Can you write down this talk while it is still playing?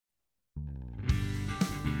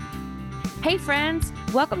Hey friends,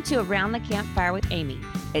 welcome to Around the Campfire with Amy.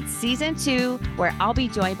 It's season 2 where I'll be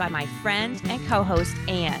joined by my friend and co-host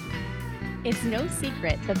Anne. It's no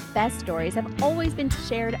secret the best stories have always been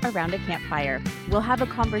shared around a campfire. We'll have a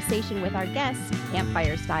conversation with our guests,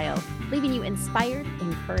 campfire style, leaving you inspired,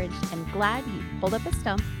 encouraged, and glad you pulled up a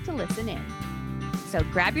stump to listen in. So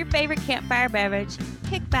grab your favorite campfire beverage,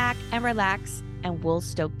 kick back and relax, and we'll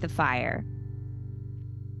stoke the fire.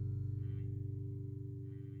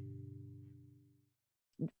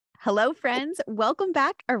 Hello, friends. Welcome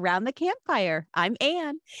back Around the Campfire. I'm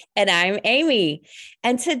Anne. And I'm Amy.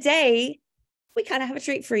 And today we kind of have a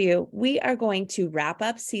treat for you. We are going to wrap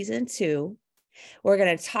up season 2. We're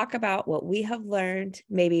going to talk about what we have learned,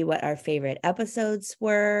 maybe what our favorite episodes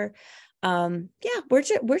were. We're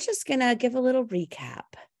just going to give a little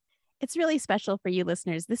recap. It's really special for you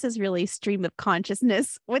listeners. This is really stream of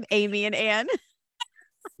consciousness with Amy and Anne.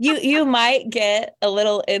 You might get a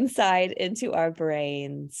little insight into our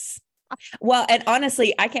brains. Well, and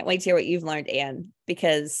honestly, I can't wait to hear what you've learned, Anne,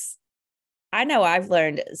 because I know I've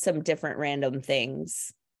learned some different random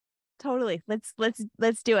things. Totally. Let's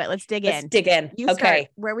do it. Let's dig in. Let's dig in. You start.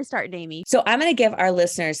 Where we starting, Amy? So I'm going to give our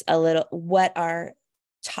listeners a little what our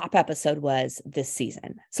top episode was this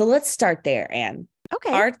season. So let's start there, Anne.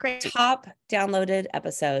 Okay. Our great. top downloaded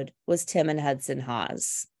episode was Tim and Hudson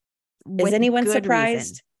Hawes. With Is anyone good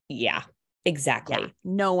surprised? reason. Yeah, exactly. Yeah,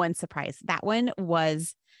 no one's surprised. That one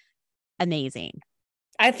was amazing.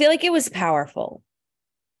 I feel like it was powerful.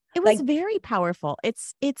 It was very powerful.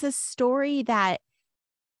 It's a story that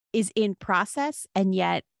is in process, and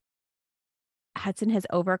yet Hudson has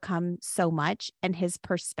overcome so much, and his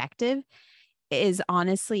perspective is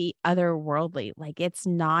honestly otherworldly. Like, it's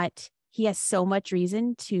not, he has so much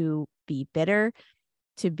reason to be bitter,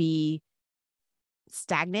 to be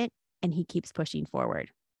stagnant, and he keeps pushing forward.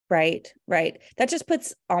 Right. That just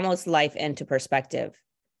puts almost life into perspective.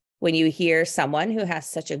 When you hear someone who has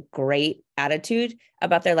such a great attitude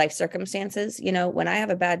about their life circumstances, you know, when I have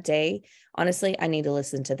a bad day, honestly, I need to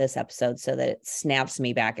listen to this episode so that it snaps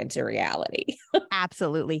me back into reality.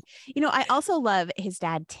 Absolutely. You know, I also love his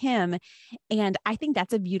dad, Tim, and I think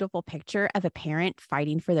that's a beautiful picture of a parent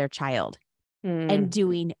fighting for their child and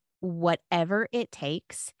doing whatever it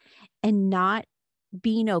takes and not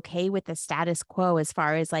being okay with the status quo, as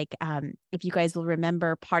far as like, if you guys will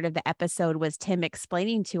remember, part of the episode was Tim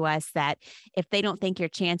explaining to us that if they don't think your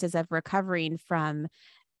chances of recovering from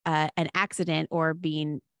an accident or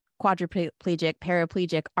being quadriplegic,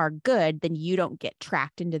 paraplegic are good, then you don't get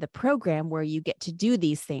tracked into the program where you get to do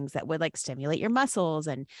these things that would like stimulate your muscles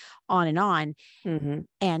and on and on. Mm-hmm.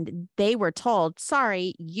 And they were told,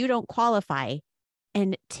 sorry, you don't qualify.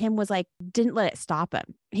 And Tim was like, didn't let it stop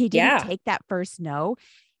him. He didn't take that first no.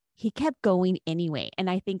 He kept going anyway. And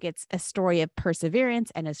I think it's a story of perseverance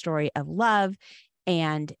and a story of love.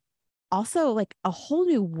 And also like a whole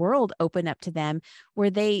new world opened up to them where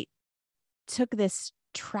they took this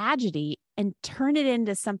tragedy and turned it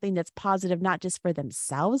into something that's positive, not just for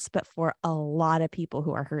themselves, but for a lot of people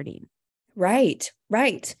who are hurting. Right.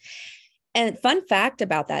 And fun fact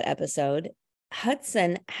about that episode,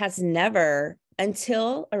 Hudson has never,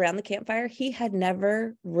 until Around the Campfire, he had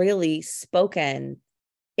never really spoken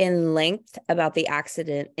in length about the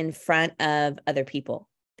accident in front of other people.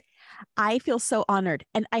 I feel so honored.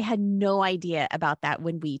 And I had no idea about that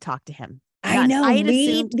when we talked to him. I know,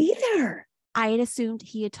 me neither. I had assumed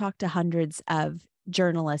he had talked to hundreds of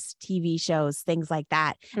journalists, TV shows, things like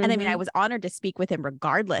that. Mm-hmm. And I mean, I was honored to speak with him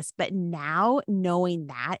regardless. But now knowing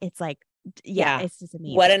that, it's like, it's just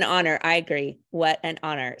amazing. What an honor. I agree. What an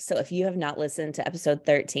honor. So if you have not listened to episode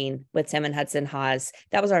 13 with Tim and Hudson Hawes,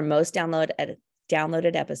 that was our most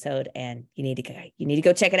downloaded episode, and you need to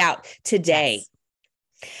go check it out today.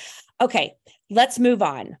 Yes. Okay, let's move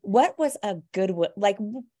on. What was a good one? Like,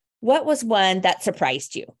 what was one that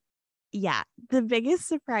surprised you? Yeah, the biggest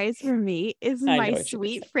surprise for me is my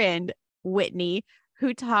sweet friend Whitney,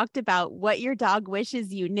 who talked about what your dog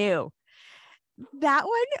wishes you knew. That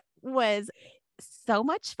one was so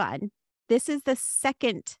much fun. This is the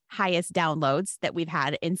second highest downloads that we've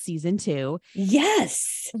had in season 2.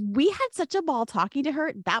 Yes. We had such a ball talking to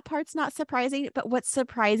her. That part's not surprising, but what's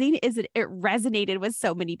surprising is that it resonated with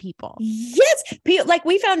so many people. Yes. Like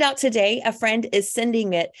we found out today, a friend is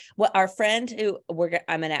sending it. Well, our friend who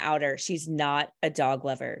I'm going to out her. She's not a dog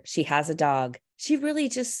lover. She has a dog. She really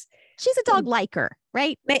just. She's a dog liker,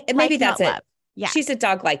 right? Maybe that's it. Love. Yeah. She's a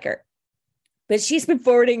dog liker. But she's been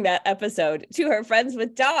forwarding that episode to her friends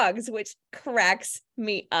with dogs, which cracks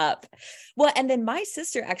me up. Well, and then my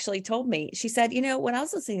sister actually told me, she said, you know, when I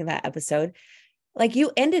was listening to that episode, like you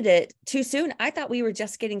ended it too soon. I thought we were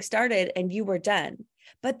just getting started and you were done.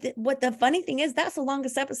 But what the funny thing is, that's the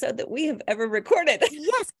longest episode that we have ever recorded.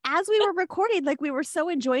 Yes. As we were recording, like we were so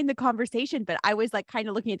enjoying the conversation, but I was like kind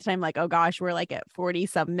of looking at the time like, oh gosh, we're like at 40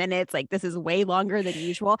 some minutes. Like this is way longer than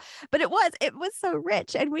usual, but it was so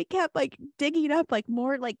rich. And we kept like digging up like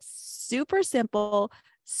more like super simple,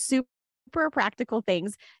 super practical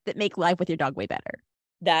things that make life with your dog way better.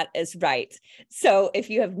 That is right. So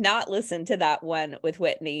if you have not listened to that one with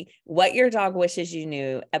Whitney, What Your Dog Wishes You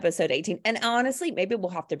Knew, episode 18, and honestly, maybe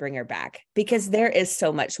we'll have to bring her back because there is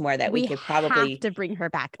so much more that we could probably have to bring her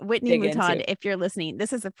back. Whitney Mouton, if you're listening,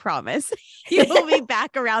 this is a promise. You will be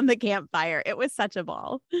back around the campfire. It was such a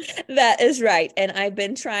ball. That is right. And I've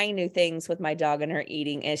been trying new things with my dog and her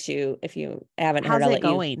eating issue. If you haven't heard, how's it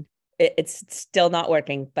going? It's still not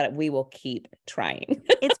working, but we will keep trying.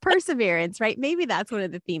 It's perseverance, right? Maybe that's one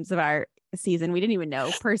of the themes of our season. We didn't even know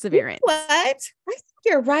perseverance. What? I think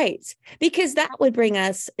you're right, because that would bring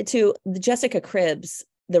us to the Jessica Cribbs,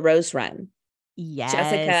 the Rose Run. Yes.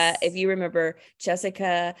 Jessica, if you remember,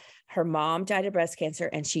 Jessica, her mom died of breast cancer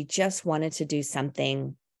and she just wanted to do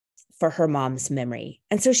something for her mom's memory.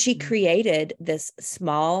 And so she created this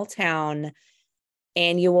small town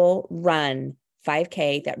annual run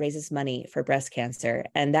 5K that raises money for breast cancer.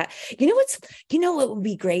 And that, what would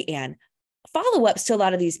be great, Anne? Follow-ups to a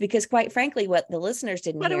lot of these, because quite frankly, what the listeners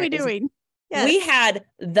didn't What hear are we doing? Yes. We had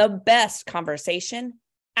the best conversation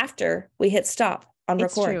after we hit stop on record.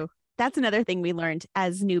 It's true. That's another thing we learned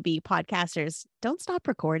as newbie podcasters. Don't stop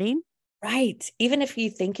recording. Right. Even if you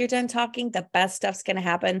think you're done talking, the best stuff's going to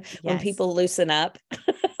happen when people loosen up.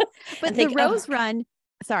 But the Rose Run,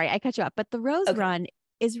 sorry, I cut you off, but the Rose Run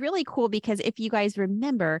is really cool because if you guys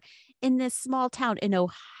remember, in this small town in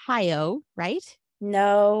Ohio, right?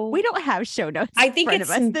 No, we don't have show notes. I think it's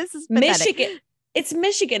this is pathetic. Michigan. It's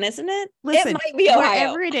Michigan, isn't it? Listen, it might be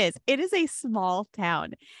Ohio. Wherever it is a small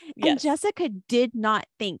town. Yes. And Jessica did not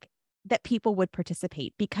think that people would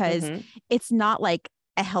participate because it's not like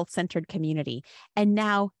a health-centered community. And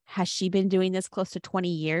now, has she been doing this close to 20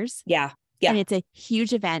 years? Yeah. Yeah. And it's a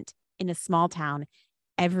huge event in a small town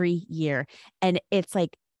every year. And it's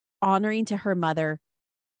like honoring to her mother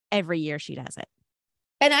every year she does it.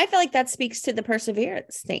 And I feel like that speaks to the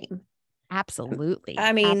perseverance theme. Absolutely.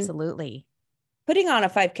 I mean, absolutely. Putting on a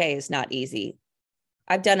 5K is not easy.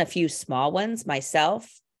 I've done a few small ones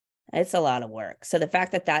myself. It's a lot of work. So the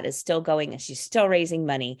fact that that is still going and she's still raising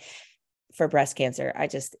money for breast cancer,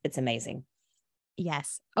 it's amazing.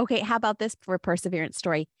 Yes. Okay. How about this for a perseverance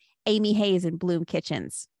story? Amy Hayes in Bloom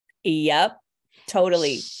Kitchens. Yep.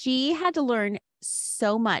 Totally. She had to learn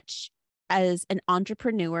so much as an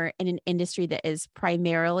entrepreneur in an industry that is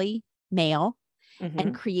primarily male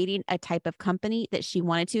and creating a type of company that she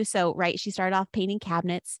wanted to. So, right, she started off painting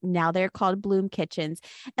cabinets. Now they're called Bloom Kitchens.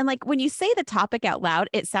 And like when you say the topic out loud,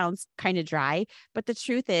 it sounds kind of dry, but the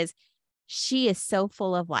truth is she is so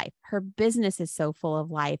full of life. Her business is so full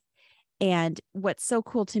of life. And what's so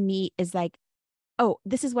cool to me is like, oh,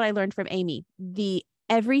 this is what I learned from Amy.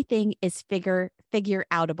 Everything is figure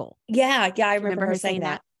outable. Yeah. I remember her saying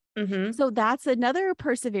that. So that's another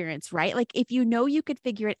perseverance, right? Like if you know you could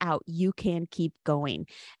figure it out, you can keep going.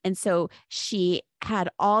 And so she had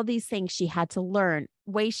all these things she had to learn,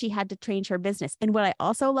 ways she had to change her business. And what I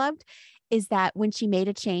also loved is that when she made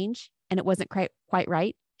a change and it wasn't quite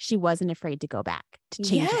right, she wasn't afraid to go back to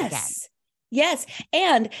change it again. Yes.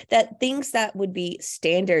 And that things that would be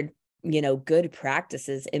standard, good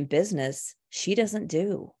practices in business, she doesn't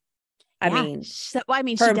do. She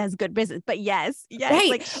does good business, but yes, right.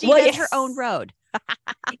 Like she does her own road.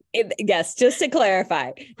 Yes, just to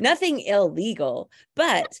clarify, nothing illegal,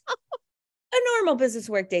 but a normal business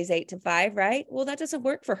work day is 8 to 5, right? Well, that doesn't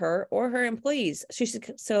work for her or her employees. It's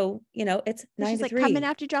 9 to 3. Come in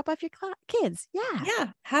after you drop off your kids. Yeah.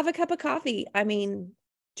 Yeah. Have a cup of coffee.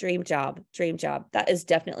 Dream job. That is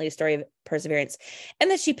definitely a story of perseverance.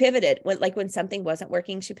 And that she pivoted when something wasn't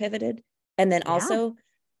working, she pivoted. And then also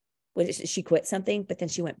when she quit something, but then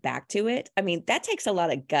she went back to it. That takes a lot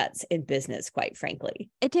of guts in business, quite frankly.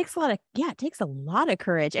 It takes a lot of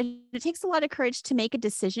courage. And it takes a lot of courage to make a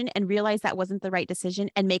decision and realize that wasn't the right decision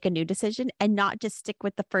and make a new decision and not just stick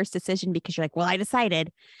with the first decision because you're like, well, I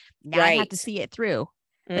decided. Now I have to see it through.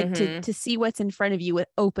 Like to see what's in front of you with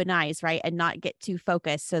open eyes, right? And not get too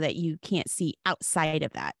focused so that you can't see outside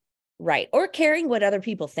of that. Right. Or caring what other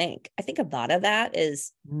people think. I think a lot of that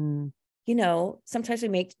is, sometimes we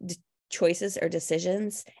make choices or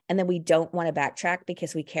decisions and then we don't want to backtrack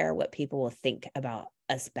because we care what people will think about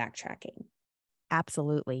us backtracking.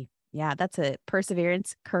 Absolutely. Yeah. That's a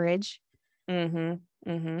perseverance, courage. Okay.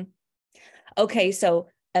 So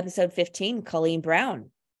episode 15, Colleen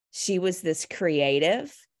Brown. She was this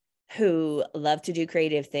creative who loved to do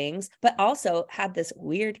creative things, but also had this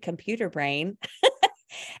weird computer brain.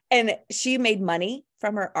 And she made money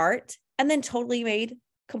from her art and then totally made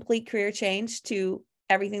complete career change to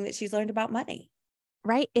everything that she's learned about money.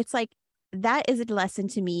 Right. It's like, that is a lesson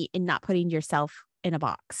to me in not putting yourself in a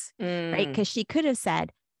box, right? Because she could have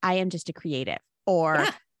said, I am just a creative, or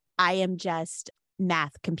I am just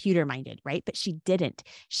math computer minded, right? But she didn't.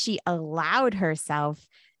 She allowed herself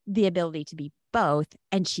the ability to be both,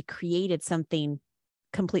 and she created something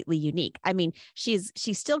completely unique. I mean, she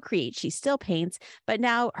still creates, she still paints, but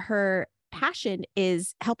now her passion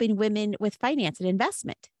is helping women with finance and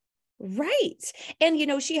investment. Right. And,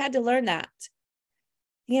 she had to learn that.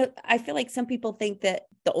 I feel like some people think that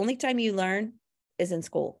the only time you learn is in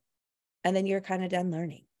school, and then you're kind of done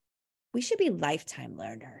learning. We should be lifetime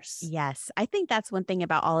learners. Yes. I think that's one thing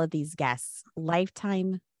about all of these guests,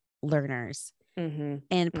 lifetime learners,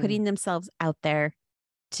 and putting themselves out there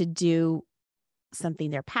to do something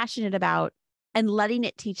they're passionate about and letting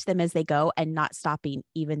it teach them as they go, and not stopping,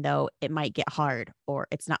 even though it might get hard or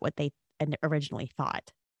it's not what they originally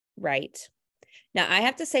thought. Right. Now, I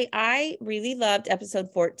have to say, I really loved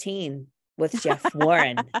episode 14 with Jeff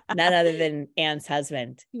Warren, none other than Anne's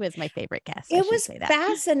husband. He was my favorite guest. It was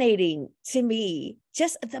fascinating to me,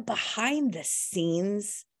 just the behind the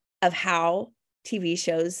scenes of how TV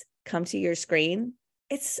shows come to your screen.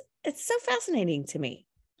 It's so fascinating to me.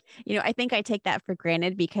 I think I take that for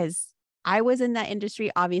granted because I was in that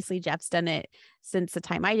industry. Obviously, Jeff's done it since the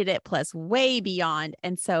time I did it, plus way beyond.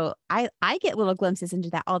 And so I get little glimpses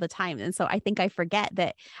into that all the time. And so I think I forget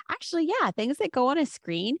that actually, things that go on a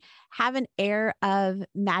screen have an air of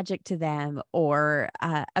magic to them, or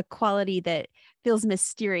a quality that feels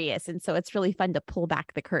mysterious. And so it's really fun to pull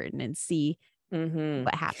back the curtain and see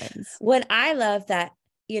what happens. When I love that,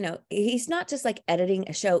 he's not just like editing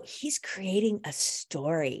a show, he's creating a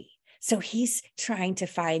story. So he's trying to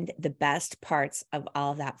find the best parts of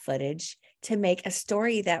all of that footage to make a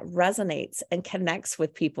story that resonates and connects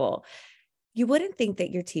with people. You wouldn't think that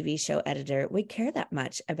your TV show editor would care that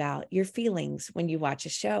much about your feelings when you watch a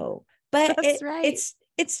show, but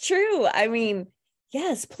it's true. I mean,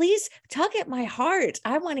 yes, please tug at my heart.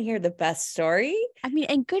 I want to hear the best story. I mean,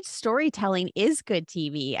 and good storytelling is good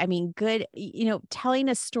TV. I mean, good, telling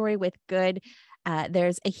a story with good,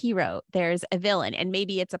 there's a hero, there's a villain, and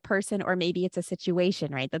maybe it's a person or maybe it's a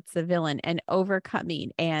situation, right? That's the villain, and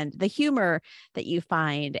overcoming, and the humor that you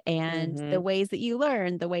find, and the ways that you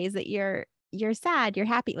learn, the ways that you're sad, you're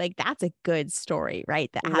happy. Like, that's a good story, right?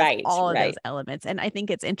 That has all of those elements. And I think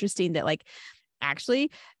it's interesting that, like, actually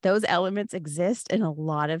those elements exist in a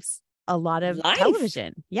lot of life.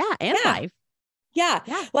 Television. And life. Yeah.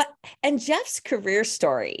 Well, and Jeff's career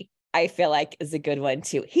story, I feel like, is a good one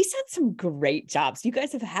too. He's had some great jobs. You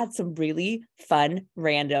guys have had some really fun,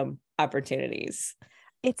 random opportunities.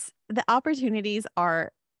 The opportunities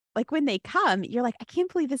are like, when they come, you're like, I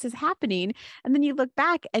can't believe this is happening. And then you look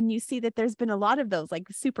back and you see that there's been a lot of those, like,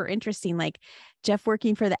 super interesting, like Jeff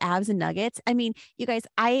working for the Avs and Nuggets. I mean, you guys,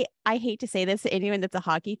 I hate to say this to anyone that's a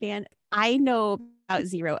hockey fan. I know about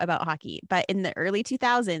zero about hockey, but in the early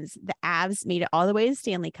 2000s, the Avs made it all the way to the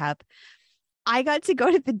Stanley Cup. I got to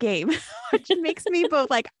go to the game, which makes me both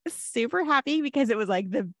like super happy because it was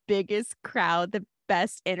like the biggest crowd, the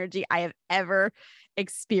best energy I have ever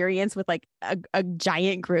experienced with like a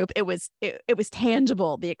giant group. It was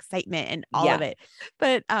tangible, the excitement and all of it.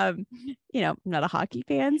 But I'm not a hockey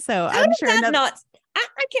fan, so I'm sure I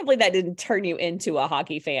can't believe that didn't turn you into a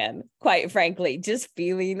hockey fan, quite frankly, just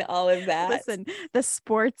feeling all of that. Listen, the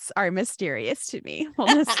sports are mysterious to me. We'll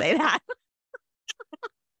just say that.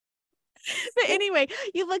 But anyway,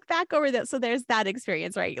 you look back over that. So there's that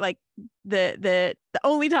experience, right? Like the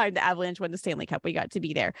only time the Avalanche won the Stanley Cup, we got to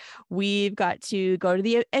be there. We've got to go to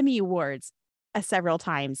the Emmy Awards several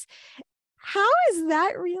times. How is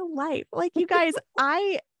that real life? Like, you guys,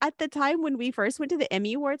 at the time when we first went to the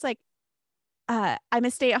Emmy Awards, like, I'm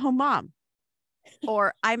a stay-at-home mom,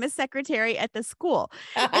 or I'm a secretary at the school.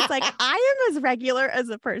 It's like, I am as regular as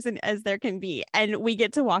a person as there can be. And we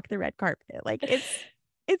get to walk the red carpet. Like,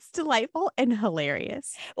 it's delightful and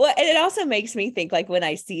hilarious. Well, and it also makes me think, like, when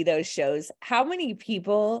I see those shows, how many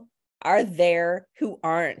people are there who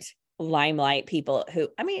aren't limelight people who,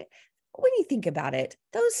 I mean, when you think about it,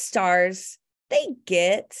 those stars, they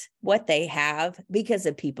get what they have because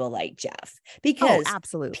of people like Jeff, because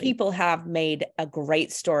absolutely, people have made a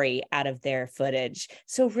great story out of their footage.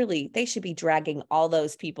 So really, they should be dragging all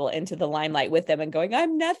those people into the limelight with them and going,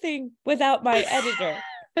 I'm nothing without my editor.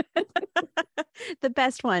 The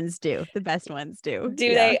best ones do. Do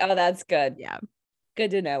they? Oh, that's good. Yeah.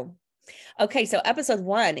 Good to know. Okay. So episode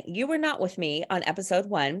 1, you were not with me on episode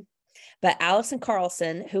 1. But Allison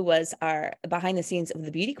Carlson, who was our behind the scenes of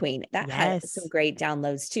the Beauty Queen, that had some great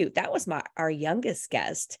downloads too. That was our youngest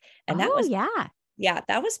guest. And that was,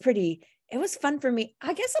 that was pretty, it was fun for me.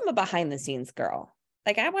 I guess I'm a behind the scenes girl.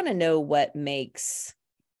 Like, I want to know what makes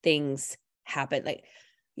things happen. Like,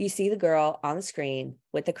 you see the girl on the screen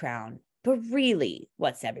with the crown, but really,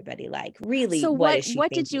 what's everybody like? Really, so what is she what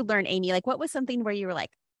thinking? did you learn, Amy? Like, what was something where you were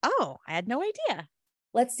like, oh, I had no idea?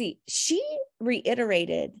 Let's see. She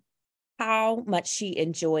reiterated how much she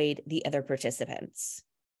enjoyed the other participants.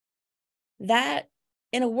 That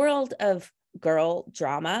in a world of girl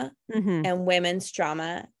drama and women's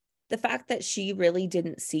drama, the fact that she really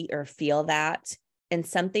didn't see or feel that in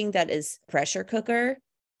something that is pressure cooker,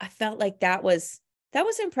 I felt like that was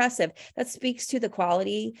impressive. That speaks to the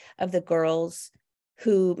quality of the girls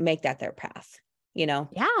who make that their path, you know?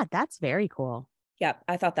 Yeah, that's very cool. Yeah,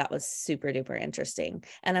 I thought that was super duper interesting.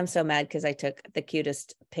 And I'm so mad because I took the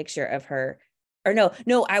cutest picture of her. Or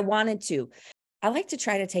no, I wanted to. I like to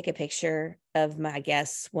try to take a picture of my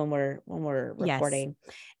guests when we're recording.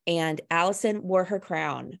 Yes. And Allison wore her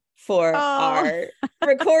crown for our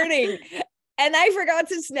recording. And I forgot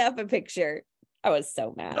to snap a picture. I was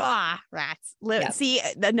so mad. Rats. See,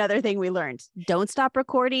 another thing we learned. Don't stop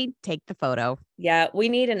recording. Take the photo. Yeah, we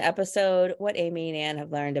need an episode, what Amy and Ann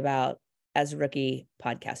have learned about as rookie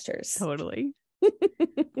podcasters. Totally.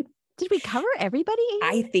 Did we cover everybody, Amy?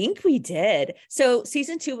 I think we did. So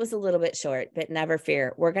season 2 was a little bit short, but never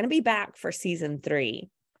fear. We're going to be back for season 3.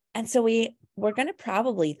 And so we're going to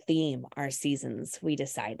probably theme our seasons, we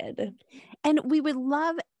decided. And we would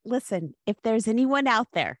love, listen, if there's anyone out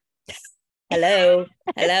there. Hello.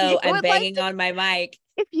 I'm banging on my mic.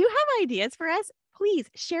 If you have ideas for us, please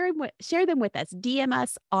share them with us. DM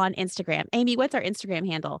us on Instagram. Amy, what's our Instagram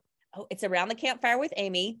handle? Oh, it's Around the Campfire with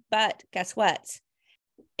Amy. But guess what?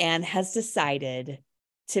 Anne has decided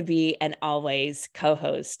to be an always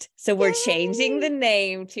co-host. So we're changing the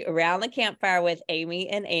name to Around the Campfire with Amy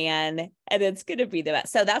and Anne, and it's going to be the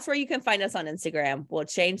best. So that's where you can find us on Instagram. We'll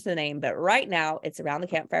change the name, but right now it's Around the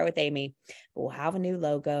Campfire with Amy. We'll have a new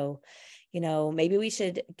logo. You know, maybe we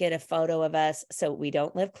should get a photo of us so we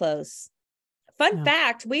don't live close. Fun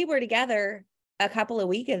fact, we were together a couple of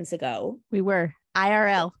weekends ago. We were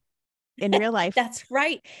IRL in real life. That's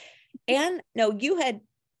right. And no, you had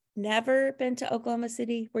never been to Oklahoma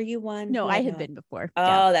City? Were you one? No, I had been before.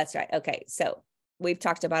 Oh, that's right. Okay. So we've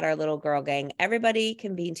talked about our little girl gang. Everybody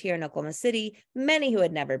convened here in Oklahoma City, many who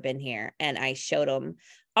had never been here. And I showed them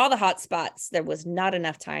all the hot spots. There was not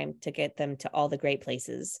enough time to get them to all the great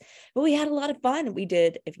places, but we had a lot of fun. We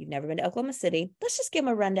did. If you've never been to Oklahoma City, let's just give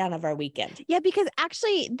them a rundown of our weekend. Yeah, because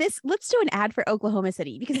actually let's do an ad for Oklahoma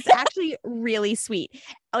City because it's actually really sweet.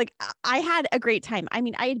 Like, I had a great time. I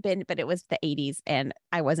mean, I had been, but it was the 80s and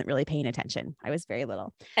I wasn't really paying attention. I was very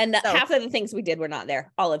little. And half of the things we did were not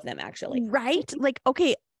there. All of them, actually. Right? Like,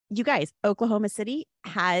 okay, you guys, Oklahoma City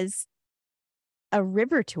has a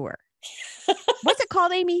river tour. What's it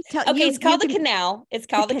called, Amy? It's called the canal. It's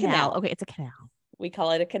called the canal. Okay, it's a canal. We call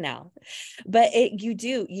it a canal. But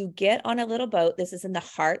you get on a little boat. This is in the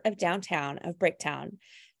heart of downtown, of Bricktown.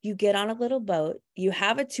 You get on a little boat, you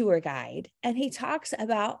have a tour guide, and he talks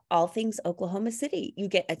about all things Oklahoma City. You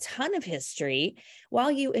get a ton of history while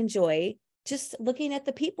you enjoy just looking at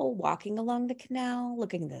the people walking along the canal,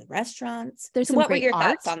 looking at the restaurants. What were your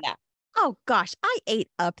thoughts on that? Oh gosh, I ate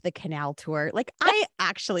up the canal tour. Like, I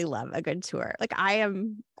actually love a good tour. Like,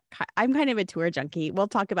 I'm kind of a tour junkie. We'll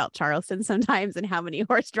talk about Charleston sometimes and how many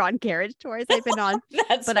horse-drawn carriage tours I've been on,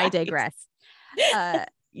 but right. I digress.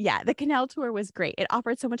 Yeah, the canal tour was great. It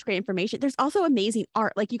offered so much great information. There's also amazing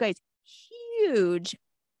art. Like, you guys, huge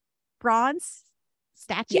bronze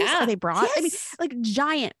statues. Yeah. Are they bronze? Yes. I mean, like,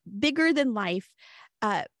 giant, bigger than life,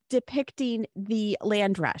 depicting the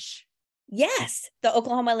land rush. Yes, the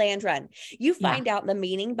Oklahoma Land Run. You find out the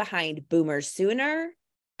meaning behind Boomer Sooner.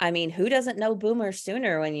 I mean, who doesn't know Boomer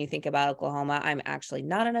Sooner when you think about Oklahoma? I'm actually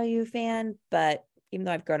not an OU fan, but even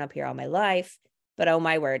though I've grown up here all my life, but oh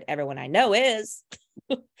my word, everyone I know is.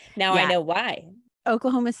 Now I know why.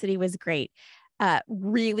 Oklahoma City was great.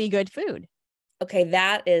 Really good food. Okay,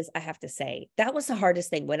 that is, I have to say, that was the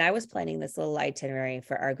hardest thing when I was planning this little itinerary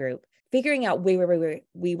for our group. Figuring out where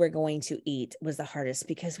we were going to eat was the hardest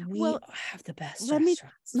because we have the best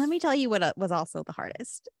restaurants. Let me tell you what was also the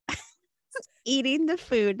hardest. Eating the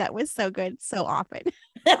food that was so good so often.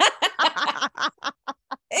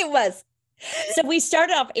 It was. So we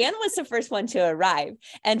started off, Anne was the first one to arrive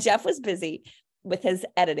and Jeff was busy with his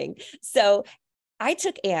editing. So I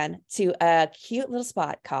took Anne to a cute little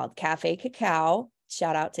spot called Cafe Cacao.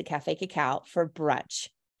 Shout out to Cafe Cacao for brunch.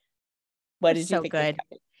 What did you think? Good.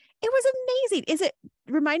 It was amazing. Is it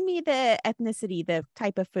Remind me the ethnicity, the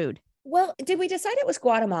type of food. Well, did we decide it was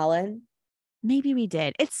Guatemalan? Maybe we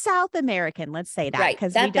did. It's South American. Let's say that. Right.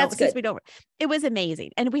 Because That's good. It was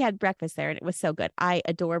amazing. And we had breakfast there and it was so good. I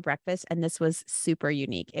adore breakfast. And this was super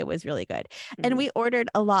unique. It was really good. And we ordered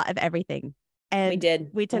a lot of everything. And we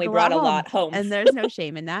did. We took and we a brought lot a lot home. And there's no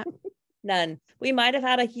shame in that. None. We might have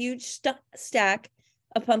had a huge stack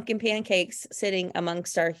of pumpkin pancakes sitting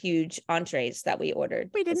amongst our huge entrees that we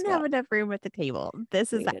ordered. We didn't have enough room at the table.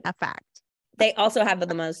 This is a fact. They also have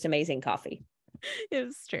the most amazing coffee. It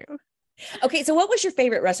was true. Okay, so what was your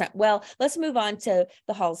favorite restaurant? Well, let's move on to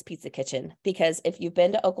the Hall's Pizza Kitchen, because if you've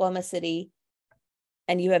been to Oklahoma City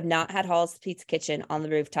and you have not had Hall's Pizza Kitchen on the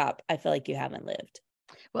rooftop, I feel like you haven't lived.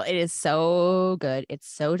 Well, it is so good. It's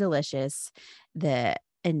so delicious. The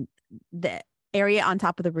area on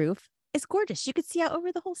top of the roof is gorgeous. You could see out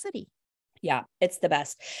over the whole city. Yeah, it's the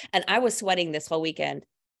best. And I was sweating this whole weekend.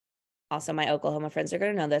 Also, my Oklahoma friends are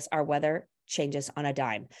going to know this. Our weather changes on a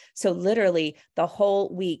dime. So literally the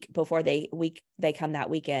whole week before they come that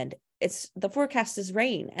weekend, the forecast is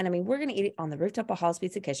rain. And I mean, we're going to eat it on the rooftop of Hall's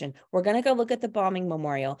Pizza Kitchen. We're going to go look at the bombing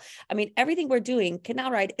memorial. I mean, everything we're doing,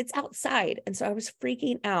 Canal Ride, it's outside. And so I was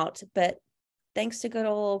freaking out, but thanks to good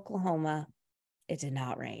old Oklahoma, it did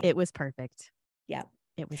not rain. It was perfect. Yeah.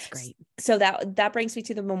 It was great. So that brings me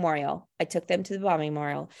to the memorial. I took them to the bombing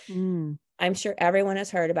memorial. I'm sure everyone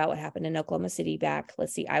has heard about what happened in Oklahoma City back.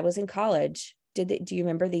 Let's see. I was in college. Do you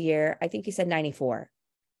remember the year? I think you said 94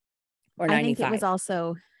 or 95. I think it was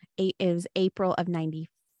also it was April of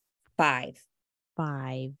 95.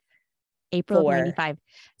 April of 95.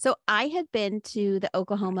 So I had been to the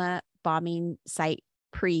Oklahoma bombing site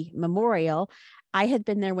pre-memorial. I had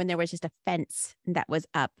been there when there was just a fence that was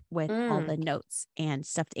up with all the notes and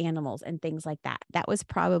stuffed animals and things like that. That was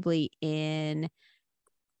probably in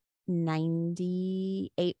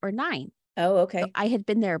 98 or 9. Oh, okay. So I had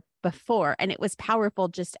been there before, and it was powerful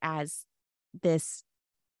just as this.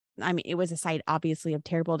 I mean, it was a site obviously of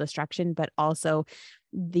terrible destruction, but also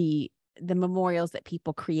the memorials that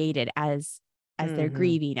people created as they're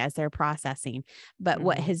grieving, as they're processing. But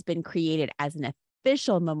what has been created as an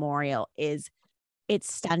official memorial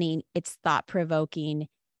it's stunning, it's thought-provoking,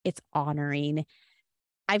 it's honoring.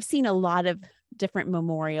 I've seen a lot of different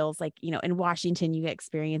memorials, like, in Washington, you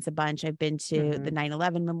experience a bunch. I've been to the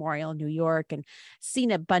 9/11 memorial in New York and seen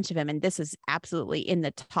a bunch of them. And this is absolutely in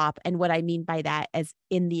the top. And what I mean by that is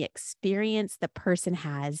in the experience the person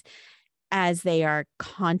has as they are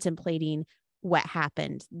contemplating what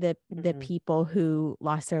happened, the people who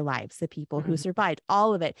lost their lives, the people who survived,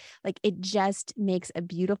 all of it. Like, it just makes a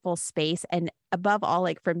beautiful space. And above all,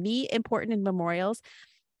 like, for me, important in memorials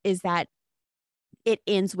is that it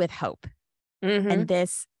ends with hope. And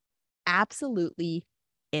this absolutely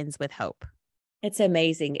ends with hope. It's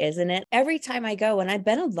amazing, isn't it? Every time I go, and I've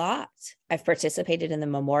been a lot, I've participated in the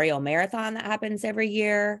Memorial Marathon that happens every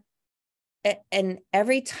year. And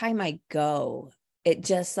every time I go, it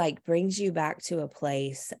just like brings you back to a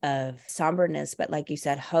place of somberness. But like you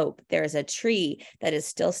said, hope. There's a tree that is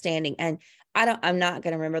still standing. And I'm not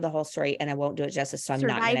going to remember the whole story, and I won't do it justice. So I'm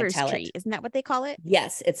not going to tell tree. it. Isn't that what they call it?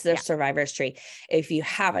 Yes, it's their survivor's tree. If you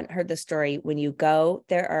haven't heard the story, when you go,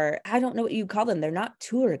 there are, I don't know what you call them. They're not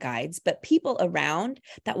tour guides, but people around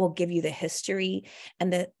that will give you the history.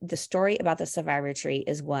 And the story about the survivor tree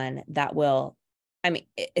is one that will, I mean,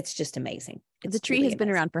 it's just amazing. The tree has been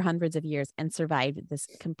around for hundreds of years and survived this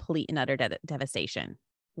complete and utter devastation.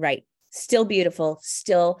 Right. Still beautiful,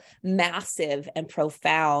 still massive and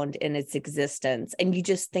profound in its existence. And you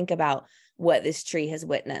just think about what this tree has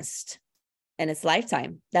witnessed in its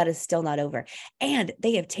lifetime. That is still not over. And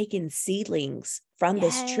they have taken seedlings from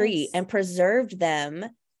this tree and preserved them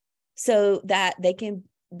so that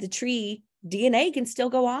the tree DNA can still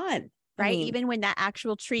go on. Right. I mean, even when that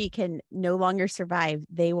actual tree can no longer survive,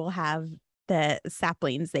 they will have the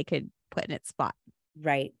saplings they could put in its spot.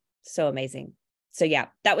 Right. So amazing. So yeah,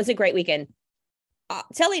 that was a great weekend.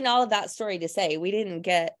 Telling all of that story to say, we didn't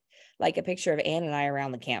get like a picture of Ann and I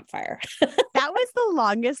around the campfire. That was the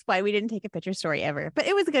longest why we didn't take a picture story ever, but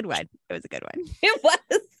it was a good one. It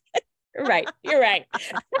was. Right. You're right.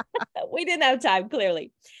 We didn't have time,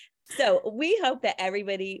 clearly. So we hope that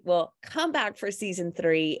everybody will come back for season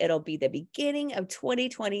 3. It'll be the beginning of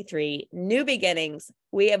 2023, new beginnings.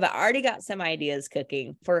 We have already got some ideas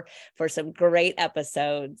cooking for some great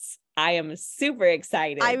episodes. I am super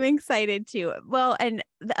excited. I'm excited too. Well, and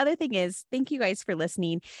the other thing is, thank you guys for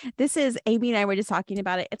listening. This is, Amy and I were just talking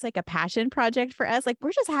about it. It's like a passion project for us. Like,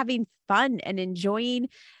 we're just having fun and enjoying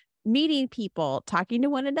meeting people, talking to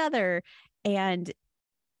one another. And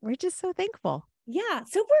we're just so thankful. Yeah.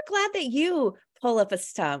 So we're glad that you pull up a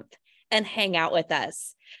stump and hang out with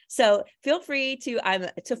us. So feel free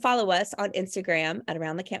to follow us on Instagram at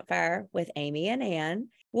Around the Campfire with Amy and Ann.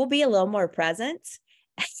 We'll be a little more present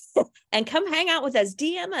and come hang out with us.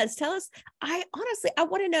 DM us. Tell us. I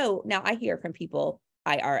want to know. Now I hear from people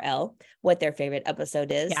IRL what their favorite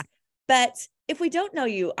episode is. Yeah. But if we don't know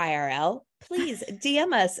you IRL, please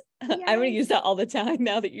DM us. Yes. I'm going to use that all the time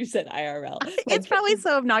now that you said IRL. It's probably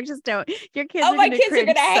so obnoxious. Don't. Your kids are going to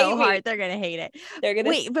cringe so hard. They're going to hate it. They're going to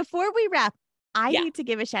wait. Before we wrap, I need to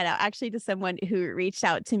give a shout out actually to someone who reached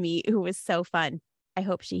out to me who was so fun. I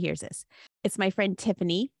hope she hears this. It's my friend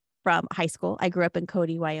Tiffany from high school. I grew up in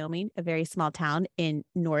Cody, Wyoming, a very small town in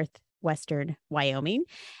northwestern Wyoming.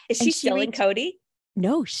 Is she still in Cody?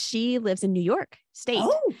 No, she lives in New York State.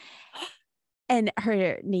 Oh. And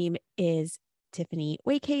her name is Tiffany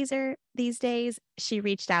Wakehazer these days. She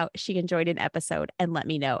reached out. She enjoyed an episode and let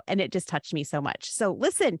me know. And it just touched me so much. So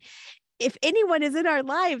listen, if anyone is in our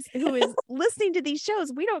lives who is listening to these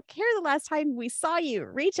shows, we don't care the last time we saw you.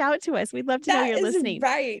 Reach out to us. We'd love to know you're listening.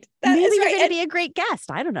 Right. Maybe you're going to be a great guest.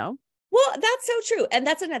 I don't know. Well, that's so true. And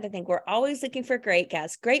that's another thing. We're always looking for great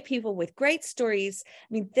guests, great people with great stories.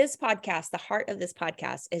 I mean, this podcast, the heart of this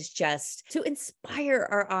podcast is just to inspire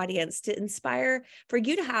our audience, to inspire for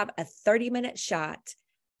you to have a 30-minute shot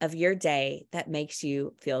of your day that makes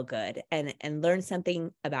you feel good and learn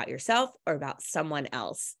something about yourself or about someone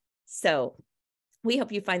else. So we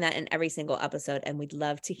hope you find that in every single episode, and we'd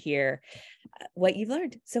love to hear what you've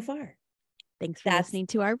learned so far. Thanks for listening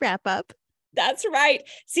to our wrap up. That's right.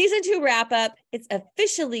 Season 2 wrap up. It's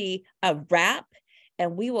officially a wrap,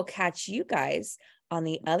 and we will catch you guys on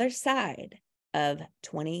the other side of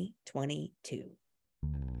 2022.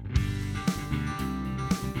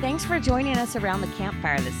 Thanks for joining us around the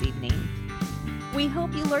campfire this evening. We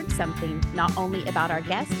hope you learned something, not only about our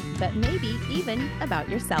guest, but maybe even about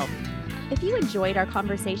yourself. If you enjoyed our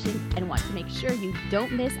conversation and want to make sure you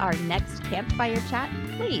don't miss our next campfire chat,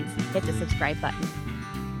 please hit the subscribe button.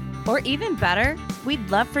 Or even better, we'd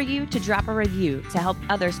love for you to drop a review to help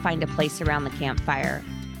others find a place around the campfire.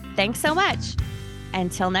 Thanks so much.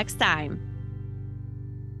 Until next time.